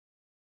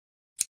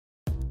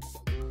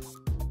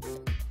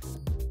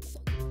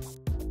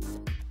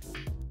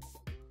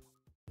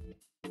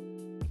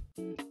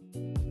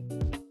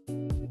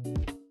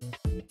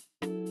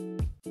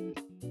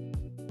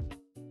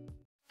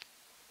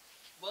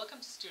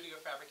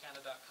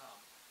StudioFabricana.com.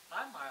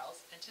 I'm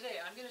Miles, and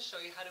today I'm going to show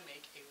you how to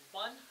make a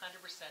 100%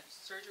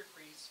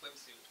 serger-free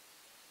swimsuit.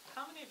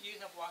 How many of you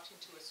have walked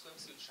into a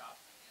swimsuit shop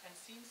and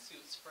seen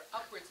suits for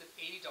upwards of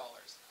 $80?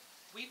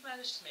 We've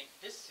managed to make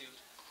this suit,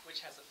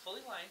 which has a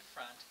fully lined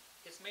front,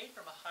 is made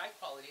from a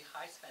high-quality,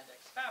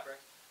 high-spandex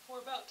fabric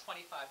for about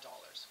 $25.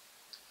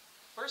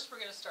 First, we're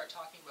going to start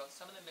talking about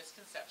some of the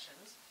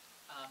misconceptions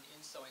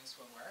in sewing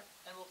swimwear,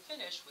 and we'll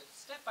finish with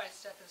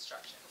step-by-step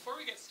instruction. Before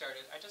we get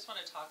started, I just want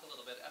to talk a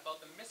little bit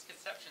about the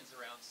misconceptions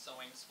around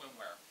sewing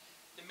swimwear.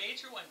 The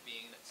major one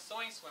being that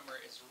sewing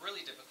swimwear is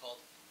really difficult,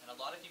 and a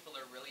lot of people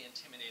are really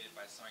intimidated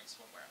by sewing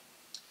swimwear.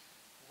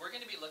 We're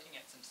going to be looking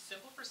at some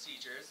simple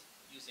procedures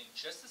using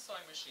just the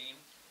sewing machine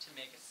to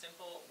make a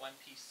simple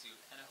one-piece suit,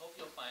 and I hope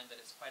you'll find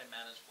that it's quite a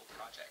manageable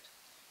project.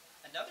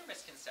 Another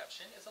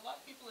misconception is a lot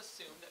of people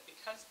assume that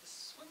because the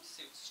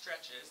swimsuit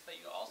stretches that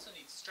you also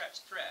need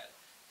stretch thread.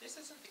 This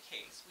isn't the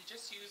case. We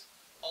just use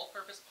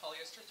all-purpose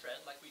polyester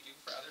thread like we do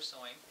for other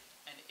sewing,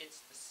 and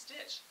it's the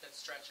stitch that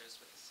stretches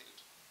with the suit.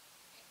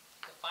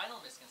 The final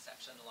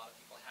misconception a lot of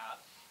people have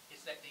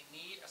is that they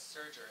need a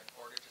serger in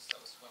order to sew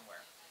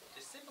swimwear.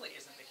 This simply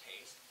isn't the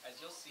case.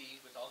 As you'll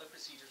see with all the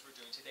procedures we're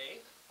doing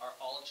today are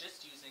all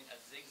just using a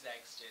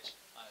zigzag stitch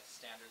on a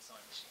standard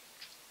sewing machine.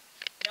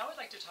 Now I'd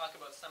like to talk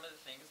about some of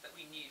the things that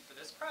we need for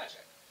this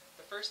project.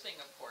 The first thing,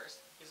 of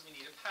course, is we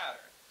need a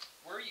pattern.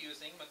 We're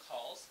using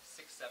McCall's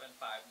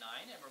 6759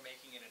 and we're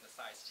making it in a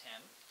size 10.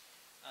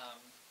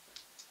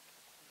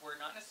 We're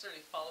not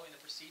necessarily following the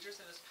procedures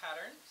in this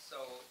pattern,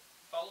 so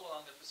follow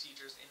along the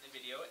procedures in the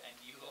video and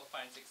you will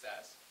find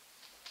success.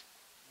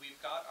 We've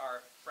got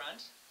our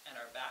front and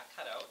our back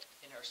cut out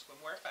in our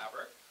swimwear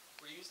fabric.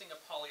 We're using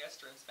a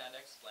polyester and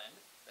spandex blend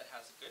that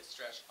has a good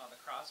stretch on the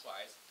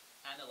crosswise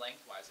and the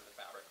lengthwise of the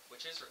fabric,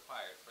 which is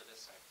required for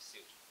this type of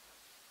suit.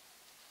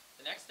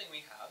 The next thing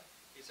we have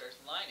is our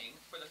lining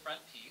for the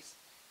front piece,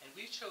 and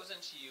we've chosen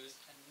to use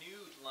a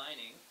nude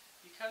lining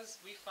because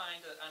we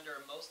find that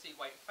under a mostly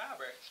white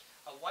fabric,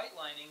 a white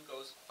lining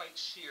goes quite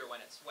sheer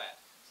when it's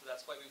wet, so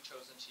that's why we've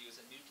chosen to use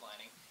a nude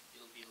lining.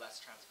 It'll be less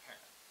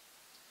transparent.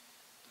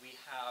 We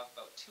have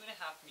about 2.5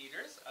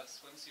 meters of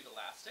swimsuit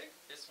elastic.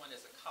 This one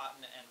is a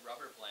cotton and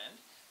rubber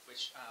blend,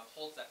 which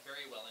holds that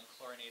very well in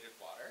chlorinated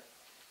water.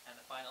 And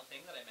the final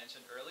thing that I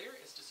mentioned earlier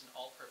is just an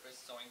all-purpose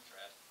sewing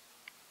thread.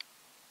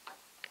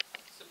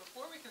 So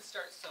before we can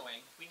start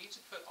sewing, we need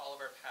to put all of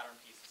our pattern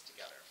pieces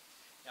together.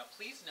 Now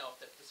please note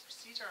that this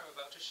procedure I'm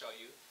about to show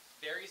you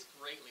varies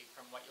greatly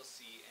from what you'll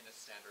see in a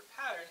standard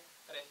pattern,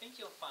 but I think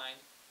you'll find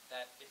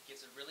that it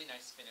gives a really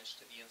nice finish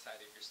to the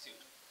inside of your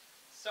suit.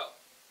 So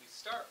we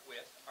start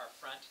with our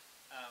front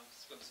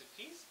swimsuit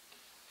piece.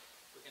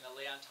 We're going to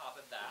lay on top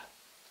of that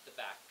the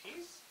back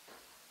piece,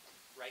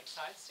 right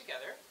sides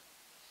together,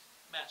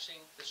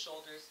 matching the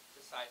shoulders,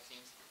 the side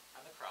seams,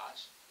 and the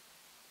crotch.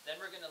 Then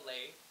we're going to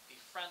lay the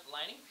front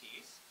lining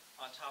piece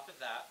on top of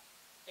that,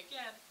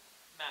 again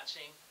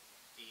matching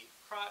the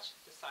crotch,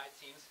 the side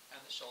seams, and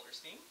the shoulder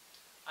seam.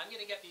 I'm going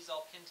to get these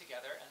all pinned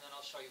together and then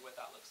I'll show you what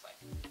that looks like.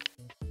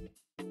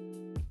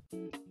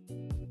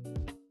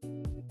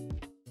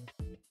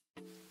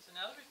 So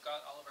now that we've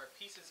got all of our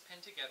pieces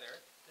pinned together,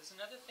 there's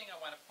another thing I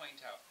want to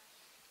point out.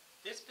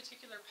 This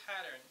particular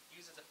pattern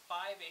uses a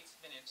 5/8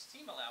 of an inch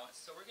seam allowance,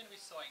 so we're going to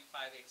be sewing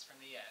 5/8 from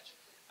the edge.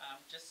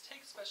 Just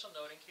take special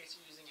note in case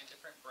you're using a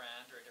different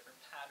brand or a different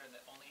pattern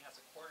that only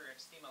has a 1/4 inch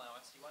seam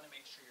allowance. You want to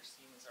make sure your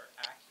seams are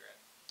accurate.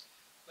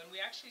 When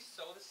we actually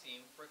sew the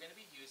seam, we're going to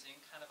be using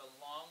kind of a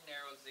long,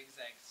 narrow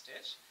zigzag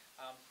stitch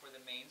for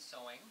the main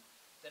sewing.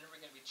 Then we're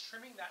going to be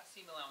trimming that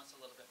seam allowance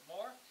a little bit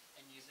more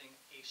and using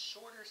a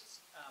shorter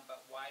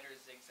but wider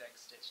zigzag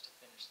stitch to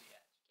finish the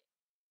edge.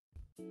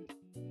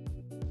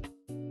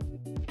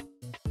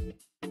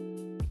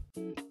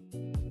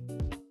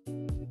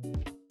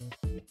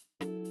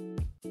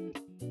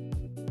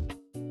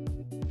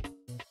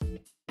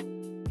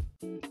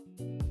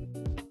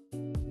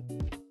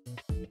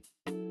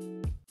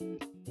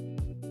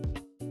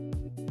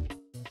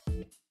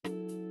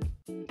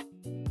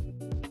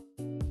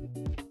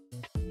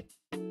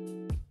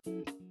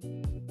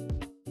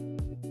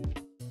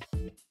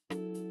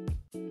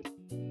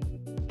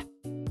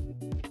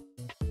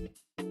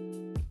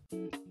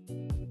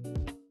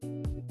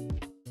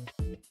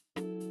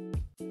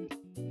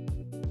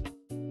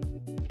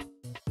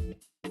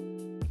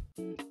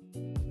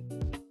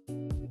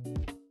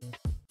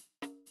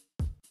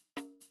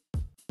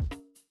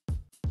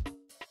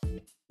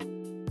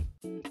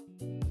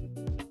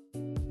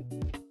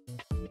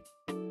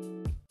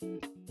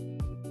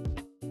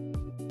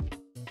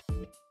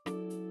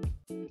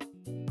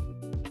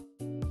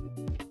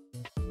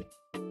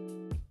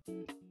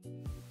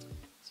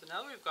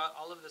 Now that we've got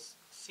all of the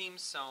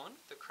seams sewn,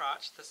 the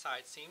crotch, the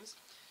side seams,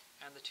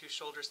 and the 2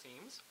 shoulder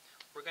seams,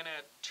 we're going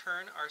to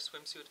turn our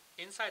swimsuit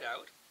inside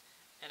out,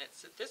 and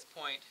it's at this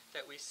point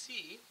that we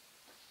see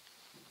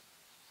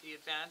the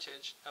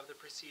advantage of the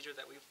procedure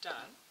that we've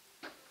done,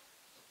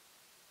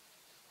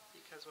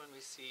 because when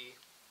we see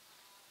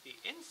the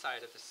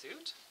inside of the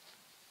suit,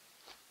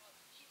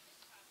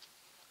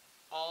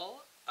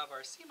 all of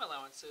our seam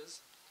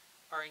allowances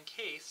are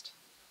encased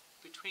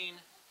between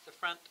the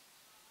front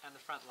and the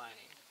front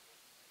lining.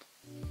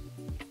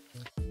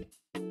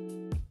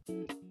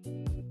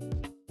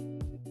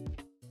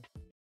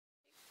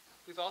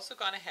 We've also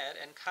gone ahead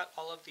and cut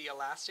all of the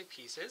elastic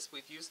pieces.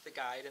 We've used the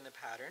guide in the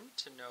pattern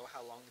to know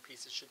how long the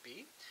pieces should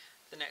be.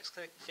 The next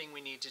thing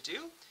we need to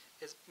do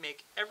is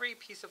make every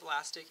piece of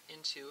elastic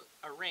into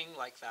a ring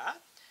like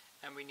that,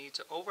 and we need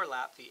to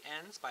overlap the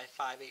ends by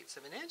 5/8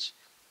 of an inch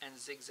and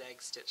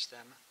zigzag stitch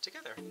them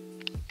together.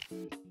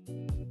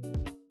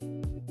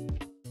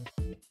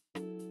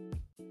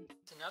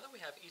 So now that we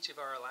have each of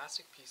our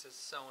elastic pieces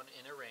sewn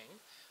in a ring,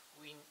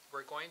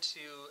 we're going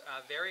to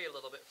vary a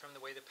little bit from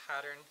the way the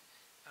pattern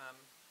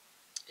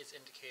is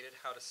indicated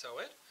how to sew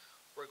it.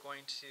 We're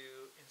going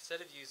to,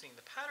 instead of using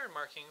the pattern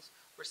markings,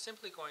 we're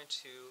simply going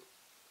to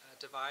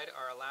divide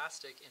our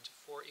elastic into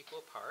 4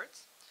 equal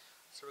parts.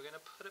 So we're going to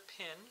put a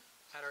pin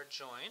at our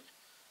join,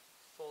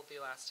 fold the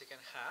elastic in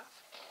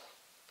half,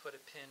 put a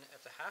pin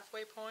at the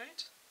halfway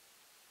point.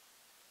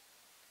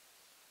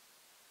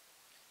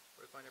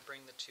 We're going to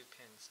bring the 2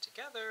 pins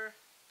together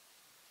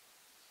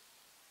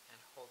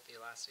and hold the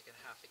elastic in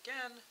half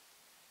again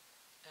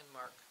and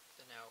mark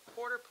the now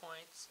quarter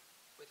points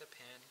with a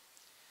pin.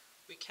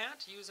 We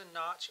can't use a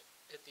notch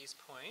at these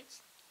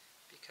points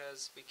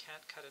because we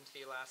can't cut into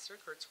the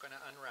elastic or it's going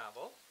to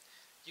unravel.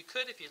 You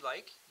could, if you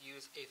like,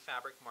 use a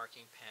fabric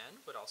marking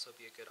pen, would also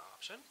be a good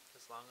option,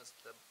 as long as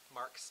the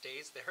mark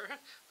stays there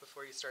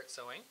before you start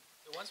sewing.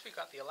 So once we've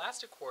got the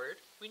elastic quartered,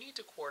 we need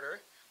to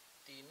quarter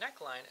the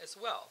neckline as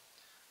well.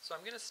 So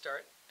I'm going to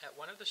start at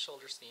one of the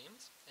shoulder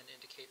seams and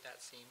indicate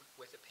that seam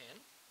with a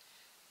pin.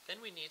 Then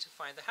we need to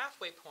find the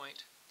halfway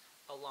point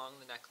along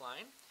the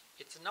neckline.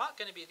 It's not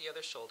going to be the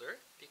other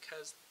shoulder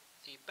because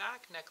the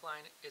back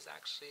neckline is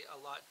actually a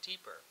lot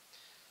deeper.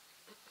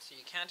 So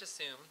you can't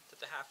assume that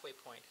the halfway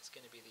point is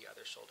going to be the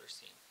other shoulder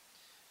seam.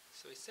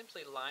 So we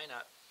simply line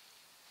up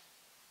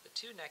the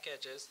 2 neck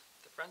edges,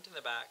 the front and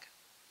the back,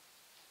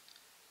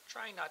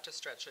 trying not to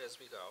stretch it as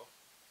we go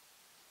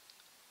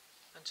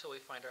until we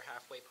find our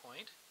halfway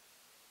point.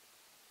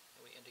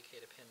 And we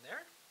indicate a pin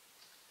there.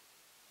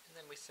 And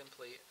then we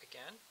simply,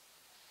 again,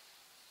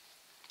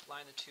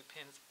 line the 2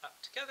 pins up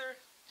together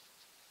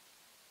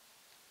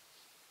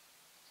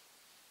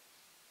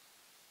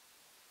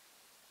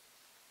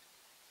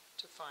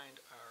to find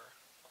our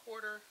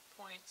quarter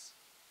points.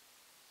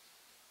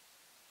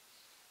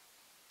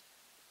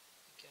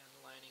 Again,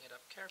 lining it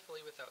up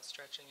carefully without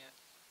stretching it.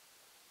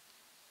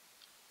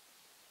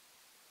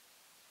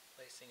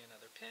 Placing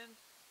another pin.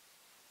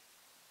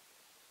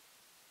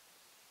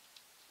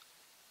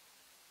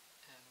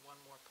 And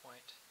one more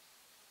point.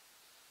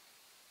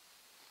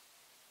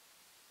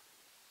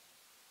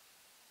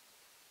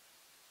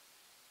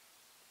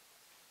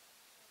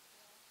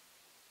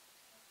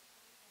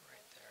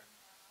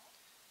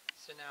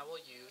 So now we'll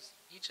use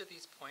each of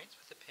these points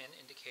with the pin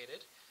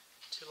indicated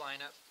to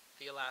line up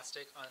the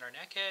elastic on our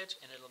neck edge,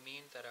 and it'll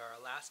mean that our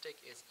elastic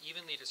is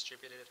evenly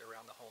distributed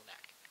around the whole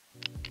neck.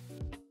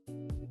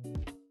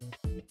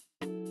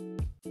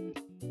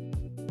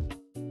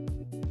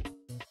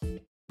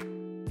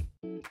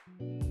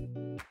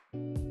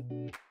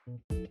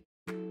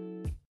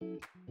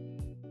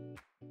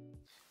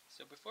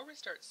 So before we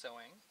start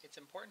sewing, it's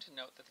important to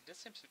note that the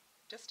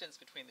distance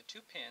between the 2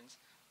 pins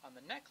on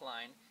the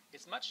neckline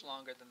is much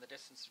longer than the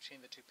distance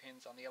between the 2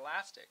 pins on the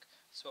elastic.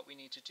 So what we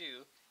need to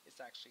do is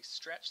actually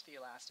stretch the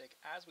elastic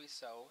as we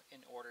sew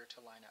in order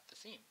to line up the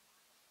seam.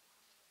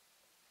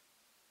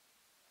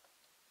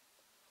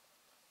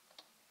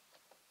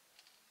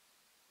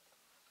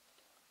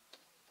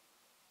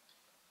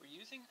 We're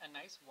using a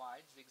nice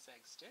wide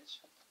zigzag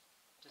stitch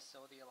to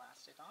sew the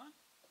elastic on.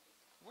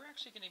 We're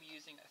actually going to be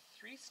using a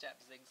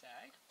 3-step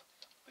zigzag,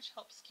 which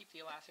helps keep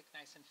the elastic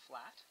nice and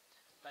flat.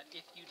 But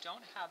if you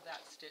don't have that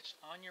stitch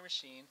on your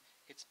machine,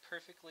 it's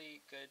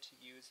perfectly good to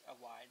use a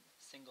wide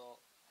single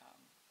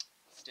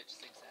stitch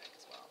zigzag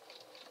as well.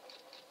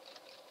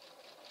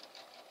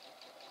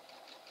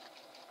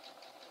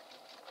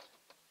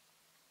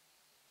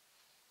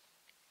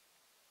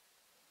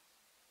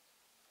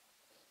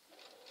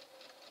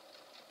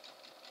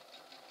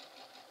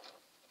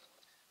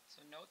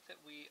 So note that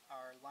we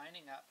are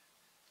lining up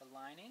the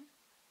lining,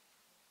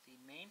 the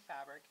main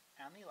fabric,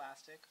 and the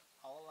elastic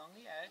all along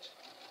the edge,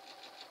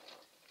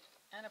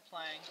 and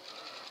applying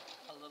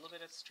a little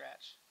bit of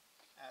stretch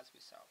as we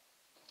sew.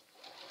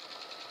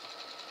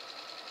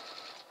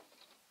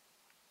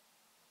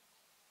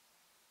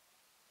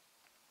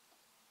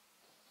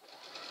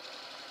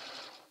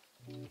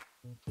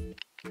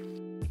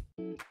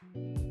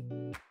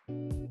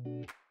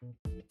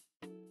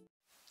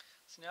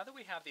 So now that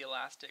we have the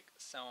elastic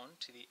sewn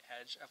to the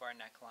edge of our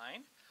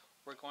neckline,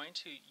 we're going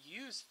to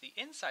use the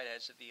inside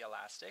edge of the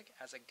elastic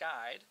as a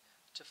guide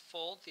to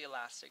fold the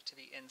elastic to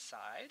the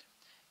inside.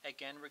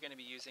 Again, we're going to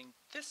be using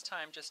this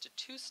time just a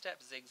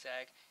 2-step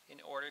zigzag in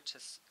order to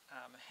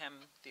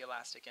hem the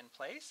elastic in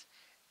place,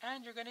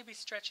 and you're going to be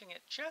stretching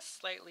it just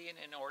slightly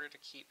in order to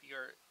keep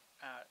your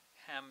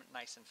hem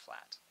nice and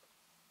flat.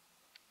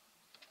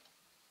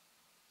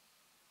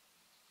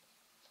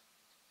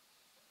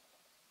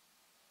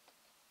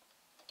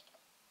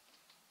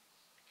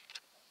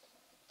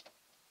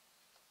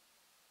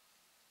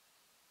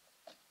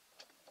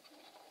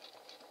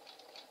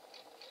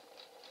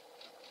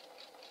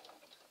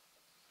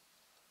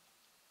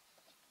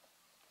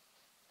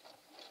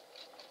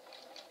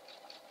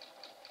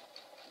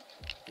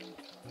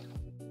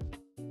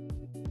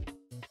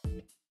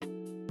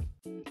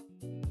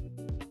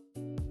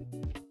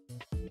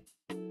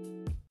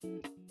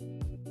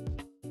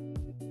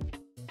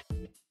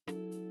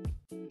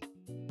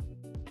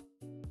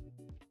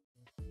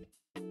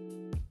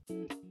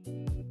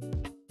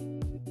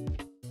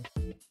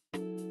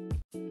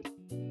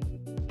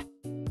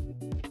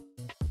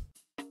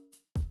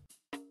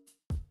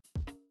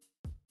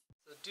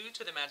 due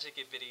to the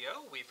magic of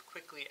video, we've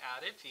quickly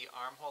added the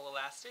armhole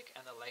elastic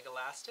and the leg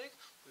elastic.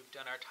 We've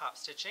done our top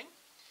stitching.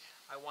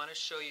 I want to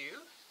show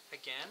you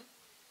again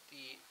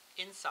the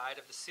inside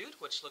of the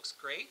suit, which looks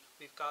great.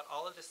 We've got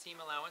all of the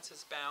seam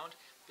allowances bound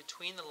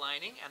between the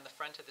lining and the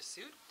front of the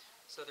suit,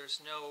 so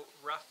there's no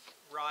rough,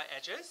 raw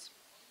edges.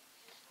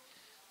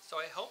 So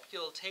I hope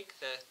you'll take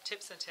the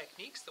tips and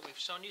techniques that we've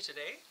shown you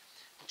today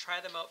and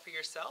try them out for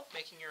yourself,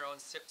 making your own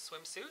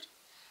swimsuit.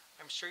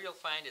 I'm sure you'll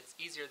find it's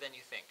easier than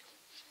you think.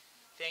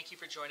 Thank you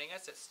for joining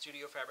us at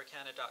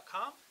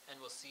StudioFabricana.com, and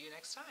we'll see you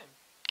next time.